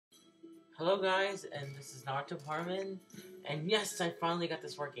Hello guys, and this is Naruto Parman, and yes, I finally got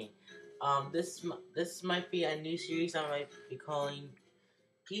this working. This might be a new series I might be calling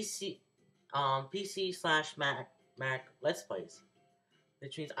PC slash Mac Let's Plays,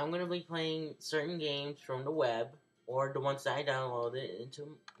 which means I'm gonna be playing certain games from the web or the ones that I downloaded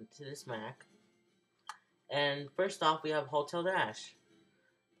into this Mac. And first off, we have Hotel Dash.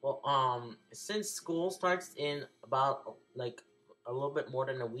 Well, since school starts in about like a little bit more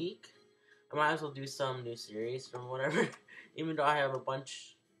than a week. I might as well do some new series from whatever, even though I have a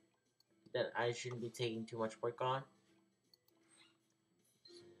bunch that I shouldn't be taking too much work on.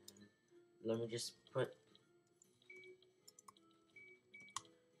 Let me just put,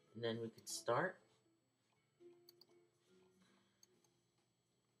 and then we can start.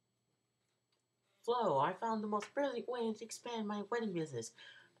 Flo, I found the most brilliant way to expand my wedding business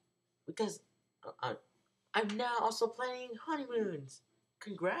because I'm now also planning honeymoons.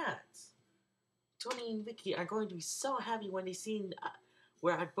 Congrats! Tony and Vicky are going to be so happy when they see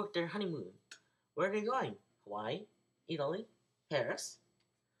where I booked their honeymoon. Where are they going? Hawaii? Italy? Paris?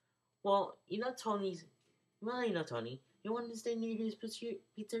 Well, Tony. He wanted to stay near his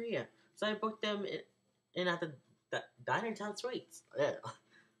pizzeria, so I booked them in at the Diner Town Suites. Ugh.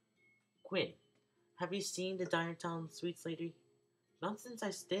 Quinn, have you seen the Diner Town Suites lately? Not since I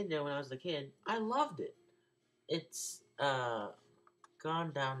stayed there when I was a kid. I loved it. It's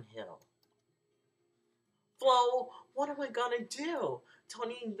gone downhill. Flo, what am I gonna do?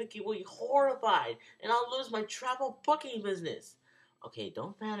 Tony and Vicky will be horrified, and I'll lose my travel booking business. Okay,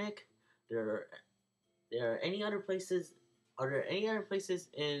 don't panic. There there are any other places? Are there any other places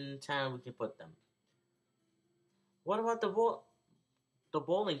in town we can put them? What about the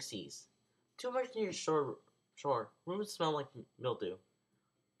bowling seas? Too much near shore. Rooms smell like mildew.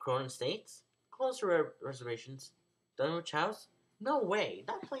 Cronin Estates? Close reservations. Dunwich House? No way.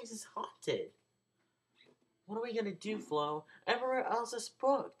 That place is haunted. What are we gonna do, Flo? Everywhere else is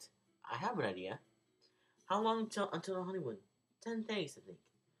booked. I have an idea. How long until the honeymoon? 10 days, I think.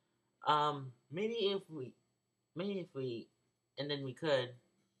 Maybe if we, and then we could.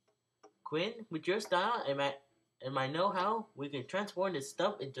 Quinn, with your style and my know-how, we can transform this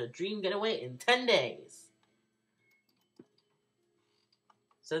stuff into a dream getaway in 10 days.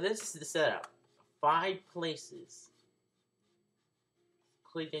 So this is the setup. 5 places,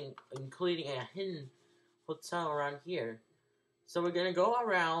 including a hidden hotel around here. So we're gonna go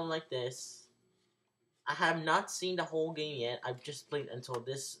around like this. I have not seen the whole game yet. I've just played until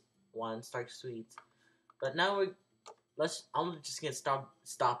this one, Stark Suites. But now I'm just gonna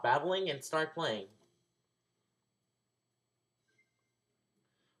stop babbling and start playing.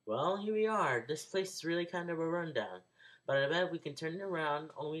 Well, here we are. This place is really kind of a rundown, but I bet we can turn it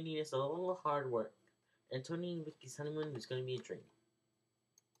around. All we need is a little hard work. And Tony and Vicky's honeymoon is gonna be a dream.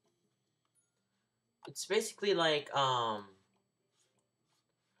 It's basically like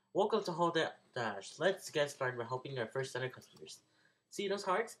welcome to Hotel Dash. Let's get started by helping our first set of customers. See those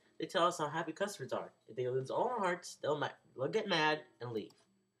hearts? They tell us how happy customers are. If they lose all our hearts, they'll get mad and leave.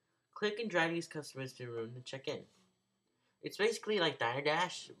 Click and drag these customers to the room to check in. It's basically like Diner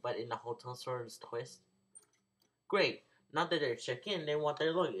Dash, but in a hotel sort of twist. Great. Now that they're checked in, they want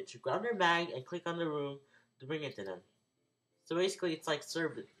their luggage. Grab their bag and click on the room to bring it to them. So basically, it's like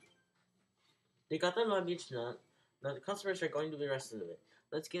service. They got their luggage now. Now the customers are going to be the rest of it.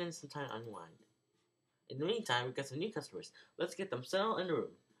 Let's get in some time to unwind. In the meantime, we got some new customers. Let's get them settled in the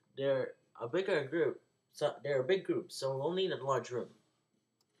room. They're a big group, so we'll need a large room.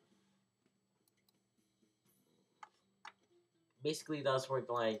 Basically, does work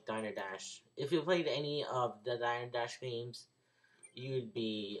like Diner Dash. If you played any of the Diner Dash games, you'd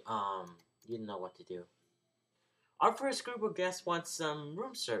know what to do. Our first group of guests wants some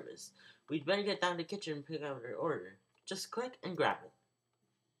room service. We'd better get down to the kitchen and pick up their order. Just click and grab it.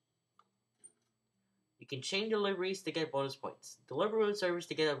 You can chain deliveries to get bonus points. Deliver room service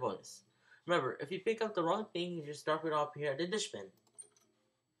to get a bonus. Remember, if you pick up the wrong thing, you just drop it off here at the dish bin.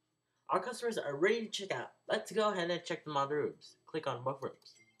 Our customers are ready to check out. Let's go ahead and check them out the rooms. Click on both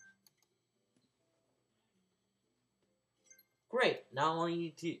rooms. Great. Now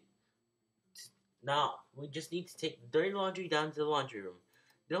we just need to take the dirty laundry down to the laundry room.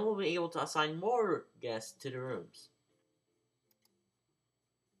 Then we'll be able to assign more guests to the rooms.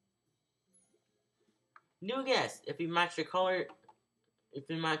 New guests. If we match their colors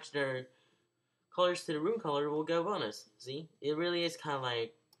to the room color, we'll get a bonus. See? It really is kind of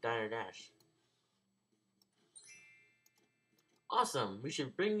like Diner Dash. Awesome. We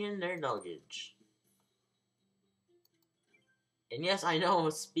should bring in their luggage. And yes, I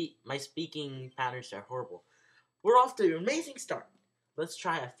know my speaking patterns are horrible. We're off to an amazing start. Let's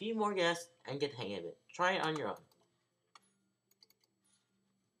try a few more guests and get the hang of it. Try it on your own.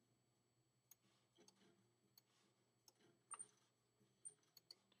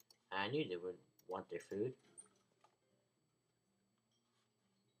 I knew they would want their food.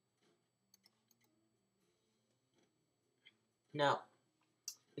 Now,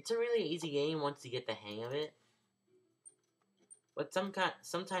 it's a really easy game once you get the hang of it. But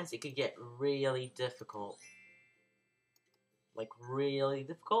sometimes it could get really difficult. Like really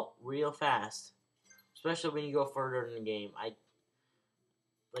difficult, real fast. Especially when you go further in the game.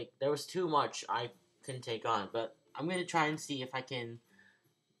 There was too much I couldn't take on, but I'm gonna try and see if I can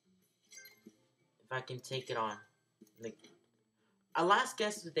take it on. Like, our last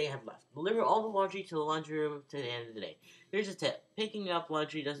guest of the day have left. Deliver all the laundry to the laundry room to the end of the day. Here's a tip: picking up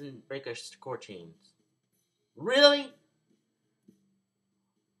laundry doesn't break our score chains. Really?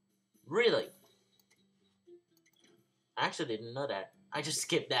 Really? I actually didn't know that. I just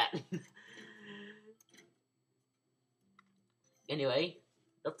skipped that. Anyway,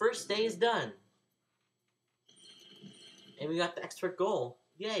 the first day is done. And we got the expert goal.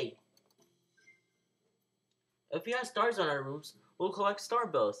 Yay. If we have stars on our roofs, we'll collect star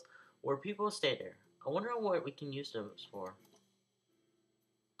bills, where people stay there. I wonder what we can use those for.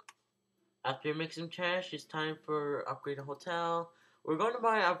 After mixing trash, it's time for upgrade a hotel. We're going to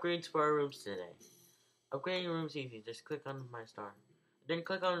buy upgrades for our rooms today. Upgrading a room is easy. Just click on my star. Then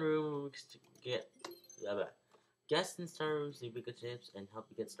click on room to get blah, blah. Guests in star rooms leave bigger tips and help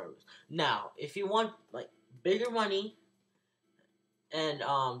you get star rooms. Now, if you want like bigger money and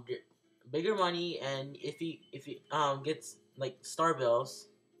if you gets like star bills,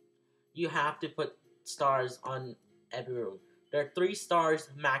 you have to put stars on every room. There are 3 stars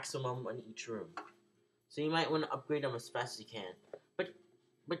maximum on each room, so you might want to upgrade them as fast as you can.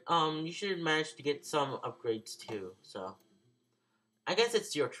 But you should manage to get some upgrades too. So I guess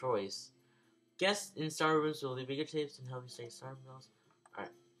it's your choice. Guests in star rooms will leave bigger tips and help you save star bills. All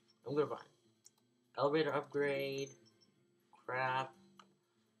right, I'm gonna buy elevator upgrade. Crap.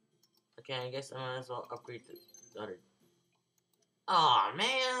 Okay, I guess I might as well upgrade the other. Aw,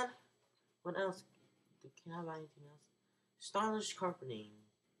 man! What else? Can I buy anything else? Stylish carpeting.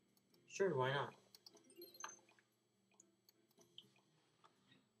 Sure, why not?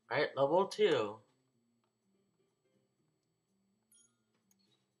 Alright, level 2.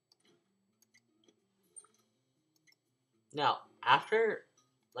 Now, after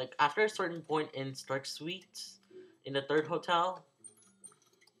a certain point in Stark Suites, in the 3rd hotel,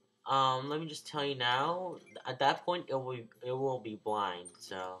 let me just tell you now, at that point it will be blind,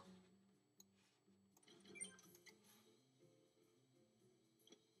 so.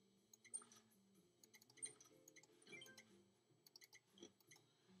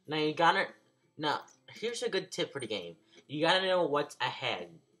 Now, here's a good tip for the game. You gotta know what's ahead.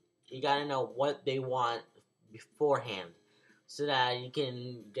 You gotta know what they want beforehand, so that you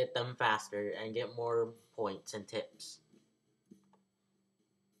can get them faster and get more points and tips.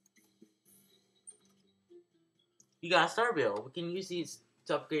 You got a star bill. We can use these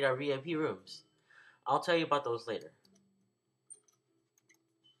to upgrade our VIP rooms. I'll tell you about those later.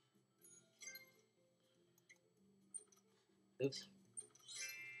 Oops.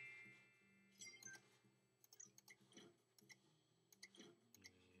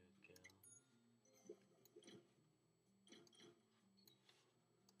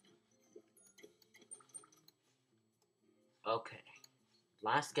 Okay.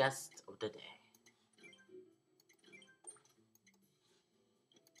 Last guest of the day.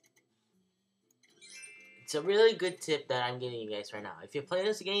 It's a really good tip that I'm giving you guys right now. If you play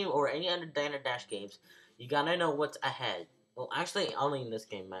this game or any other Diner Dash games, you gotta know what's ahead. Well, actually, only in this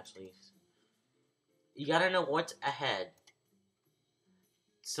game, actually. You gotta know what's ahead,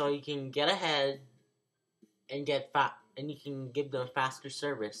 so you can get ahead and and you can give them faster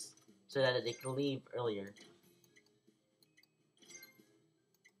service, so that they can leave earlier.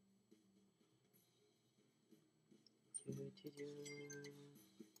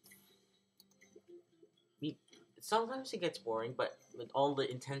 Sometimes it gets boring, but with all the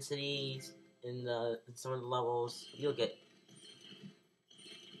intensities in some of the levels, you'll get.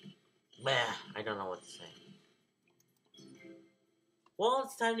 I don't know what to say. Well,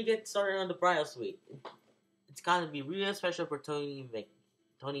 it's time to get started on the bridal suite. It's gotta be real special for Tony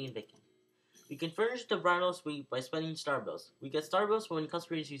and Vicky. We can furnish the bridal suite by spending star bills. We get star bills when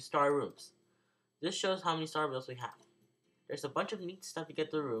customers use star rooms. This shows how many star bills we have. There's a bunch of neat stuff to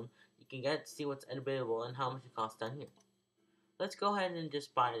get the room. You can get to see what's available and how much it costs down here. Let's go ahead and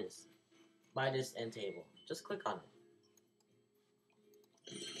just buy this. Buy this end table. Just click on it.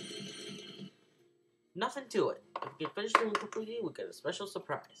 Nothing to it. If we can finish the room completely, we get a special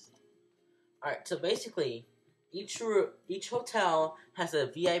surprise. Alright, so basically, each hotel has a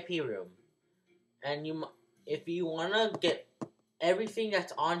VIP room. And if you want to get everything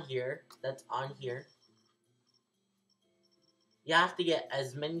that's on here, you have to get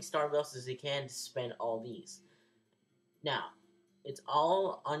as many Star Bells as you can to spend all these. Now, it's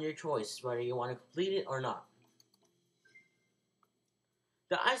all on your choice whether you want to complete it or not.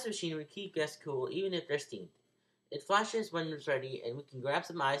 The ice machine will keep guests cool even if they're steamed. It flashes when it's ready, and we can grab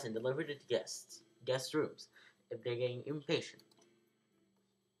some ice and deliver it to guest rooms, if they're getting impatient.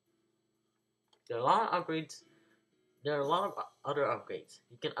 There are a lot of upgrades. There are a lot of other upgrades.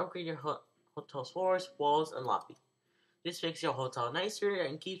 You can upgrade your hotel's floors, walls, and lobby. This makes your hotel nicer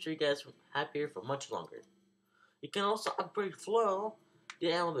and keeps your guests happier for much longer. You can also upgrade flow,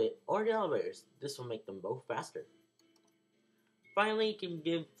 the elevators. This will make them both faster. Finally, you can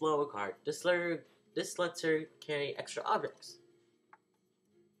give Flo a card. This lets her carry extra objects.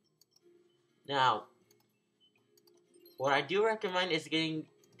 Now, what I do recommend is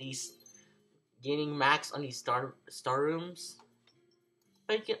getting max on these star rooms.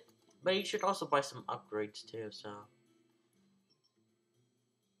 But you should also buy some upgrades too. So,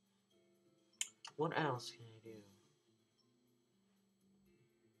 what else can I do?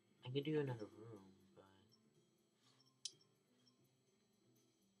 I could do another room, but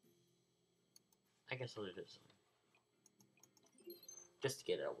I guess I'll do this one just to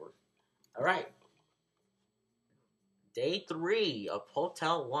get it over. All right, day 3 of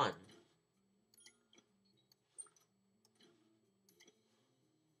Hotel 1.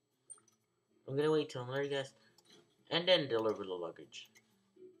 I'm gonna wait till another guest and then deliver the luggage.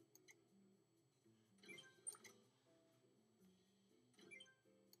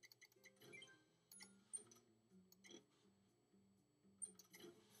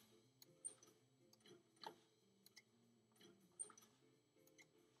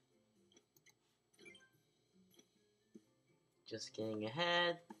 Just getting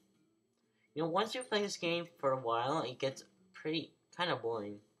ahead. You know, once you play this game for a while, it gets kind of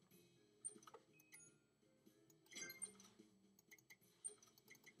boring.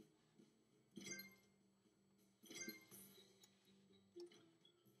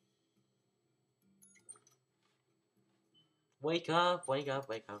 Wake up, wake up,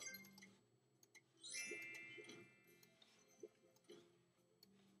 wake up.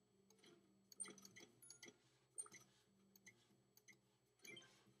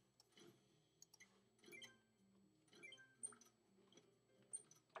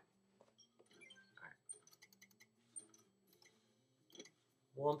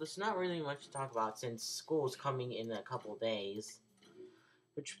 Well, there's not really much to talk about since school's coming in a couple days.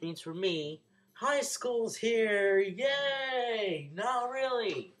 Which means for me, high school's here! Yay! Not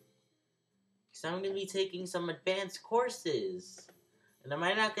really! Because I'm going to be taking some advanced courses. And I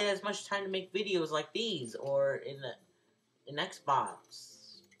might not get as much time to make videos like these, or in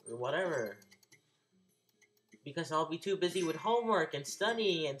Xbox, or whatever. Because I'll be too busy with homework and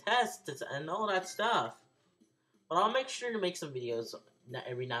studying and tests and all that stuff. But I'll make sure to make some videos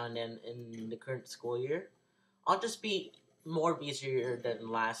every now and then in the current school year. I'll just be more busier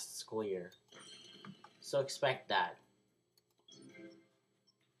than last school year. So expect that.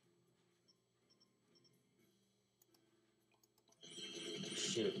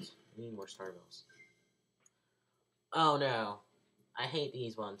 Shoot. I need more Star Bells. Oh no. I hate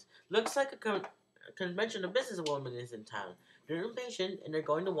these ones. Looks like a convention of businesswomen is in town. They're impatient and they're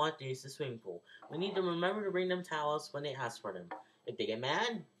going to want to use the swimming pool. We need to remember to bring them towels when they ask for them. If they get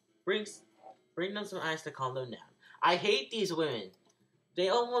mad, bring them some ice to calm them down. I hate these women. They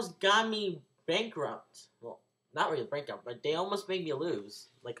almost got me bankrupt. Well, not really bankrupt, but they almost made me lose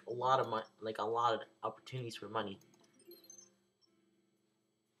like a lot of money, like a lot of opportunities for money.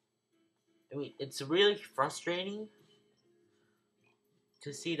 I mean, it's really frustrating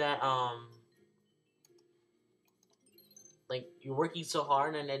to see that like you're working so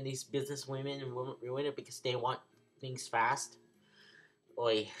hard and then these business women ruin it because they want things fast.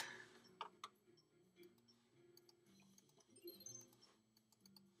 Oi.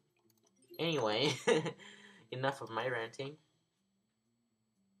 Anyway, enough of my ranting.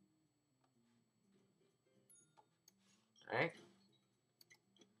 Alright.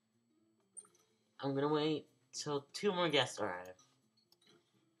 I'm gonna wait till 2 more guests arrive.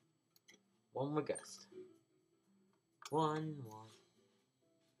 1 more guest. One more.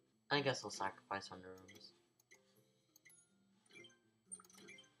 I guess I'll sacrifice on the rooms.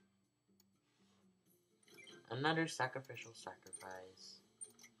 Another sacrificial sacrifice.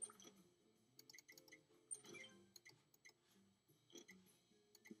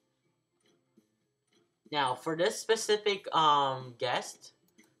 Now, for this specific guest,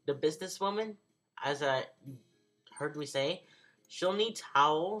 the businesswoman, as I heard me say, she'll need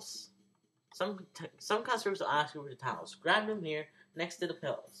towels. Some customers will ask you for the towels. Grab them here next to the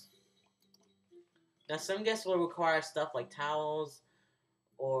pillows. Now, some guests will require stuff like towels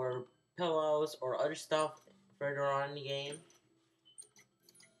or pillows or other stuff further on in the game.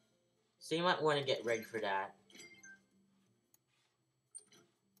 So you might want to get ready for that.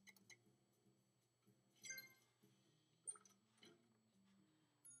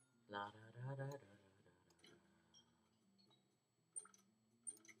 La, da, da, da, da.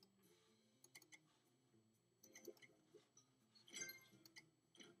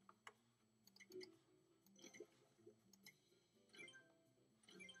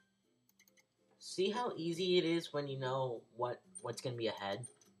 See how easy it is when you know what's gonna be ahead.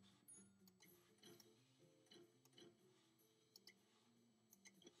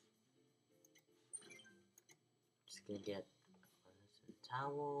 Just gonna get a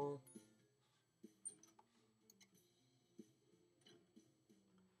towel.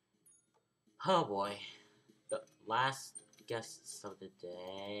 Oh boy, the last guests of the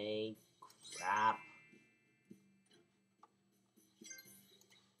day. Crap.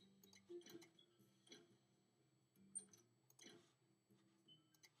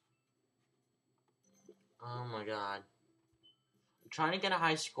 Oh my god. I'm trying to get a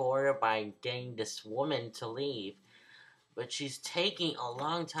high score by getting this woman to leave, but she's taking a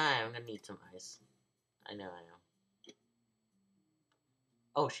long time. I'm gonna need some ice. I know.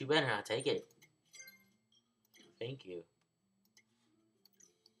 Oh, she better not take it. Thank you.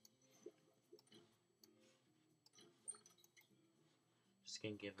 Just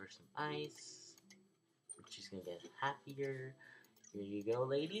gonna give her some ice. She's gonna get happier. Here you go,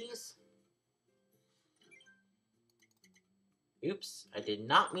 ladies. Oops, I did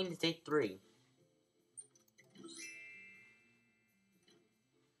not mean to take 3.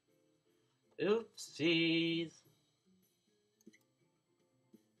 Oopsies.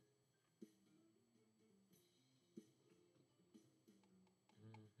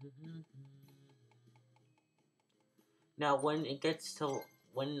 Now, when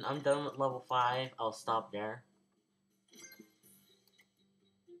I'm done with level 5, I'll stop there.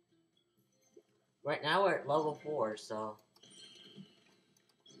 Right now we're at level 4, so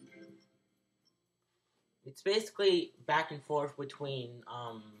it's basically back and forth between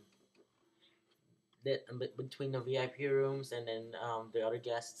between the VIP rooms and then the other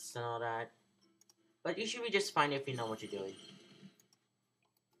guests and all that. But you should be just fine if you know what you're doing.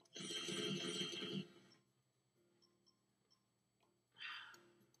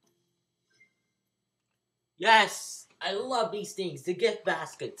 Yes, I love these things. The gift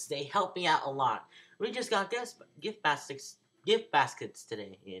baskets, they help me out a lot. We just got gift baskets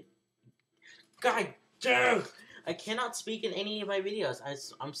today. God damn! I cannot speak in any of my videos.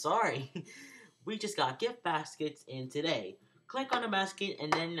 I'm sorry. We just got gift baskets in today. Click on a basket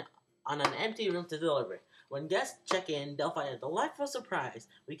and then on an empty room to deliver. When guests check in, they'll find a delightful surprise.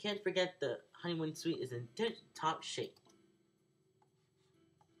 We can't forget the honeymoon suite is in tip-top shape.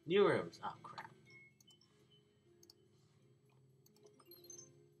 New rooms. Oh, crap.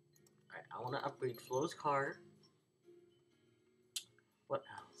 Alright, I want to upgrade Flo's car. What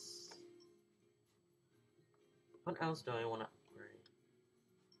else? What else do I want to upgrade?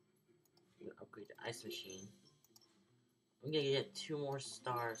 I'm going to upgrade the ice machine. I'm going to get 2 more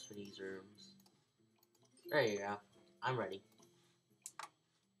stars for these rooms. There you go. I'm ready.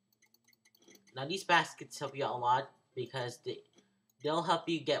 Now these baskets help you out a lot because they'll help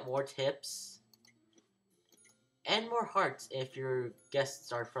you get more tips and more hearts if your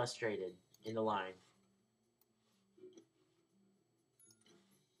guests are frustrated in the line.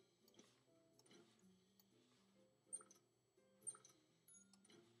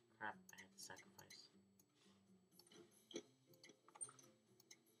 Crap, I had to sacrifice.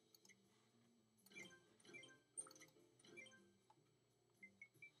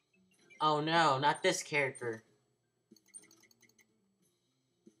 Oh no, not this character.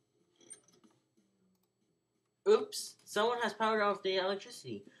 Oops, someone has powered off the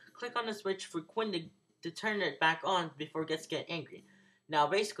electricity. Click on the switch for Quinn to turn it back on before guests get angry. Now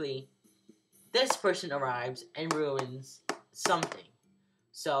basically, this person arrives and ruins something.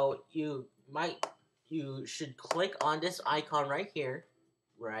 So you should click on this icon right here,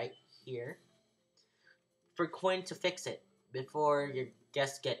 for Quinn to fix it before your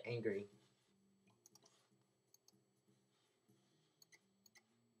guests get angry.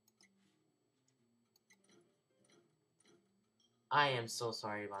 I am so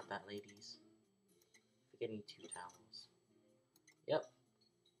sorry about that, ladies. Forgetting 2 towels. Yep.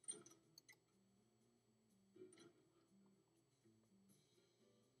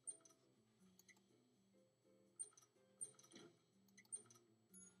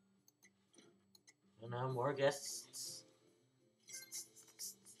 More guests.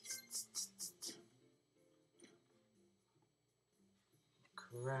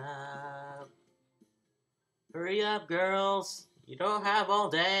 Crap. Hurry up, girls. You don't have all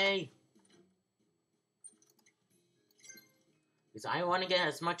day. Because I want to get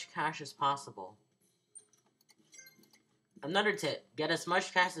as much cash as possible. Another tip, get as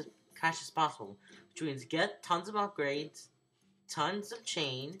much cash as possible. Which means get tons of upgrades, tons of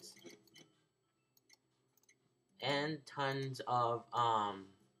chains, and tons of, I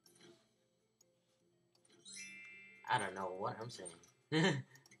don't know what I'm saying.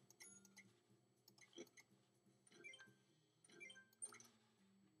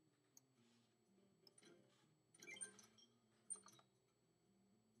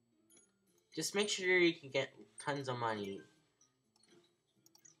 Just make sure you can get tons of money.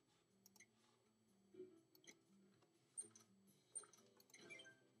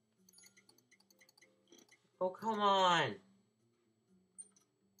 Oh, come on.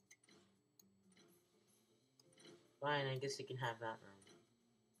 Fine, I guess you can have that room.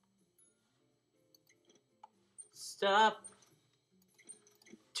 Stop.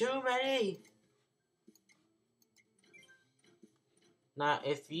 Too many. Now,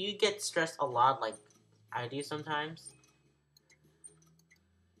 if you get stressed a lot, like I do sometimes,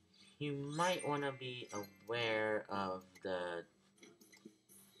 you might want to be aware of the...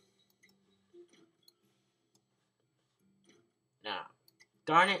 Now,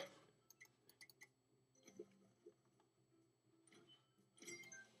 darn it.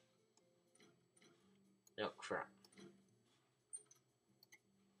 No, crap.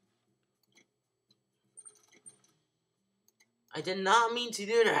 I did not mean to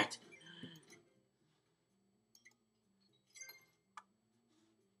do that.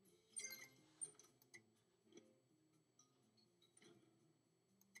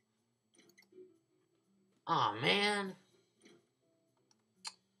 Aw, man.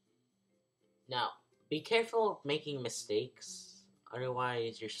 Now, be careful of making mistakes,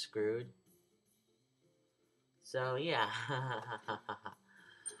 otherwise you're screwed. So, yeah.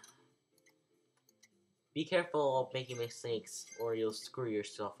 Be careful of making mistakes, or you'll screw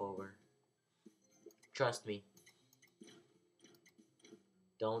yourself over. Trust me.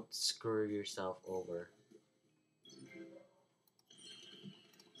 Don't screw yourself over.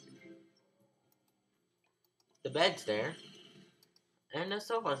 The bed's there. And the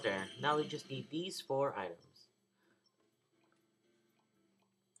sofa's there. Now we just need these 4 items.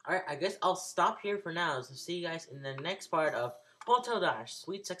 Alright, I guess I'll stop here for now. So see you guys in the next part of Hotel Dash.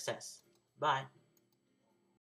 Sweet success. Bye.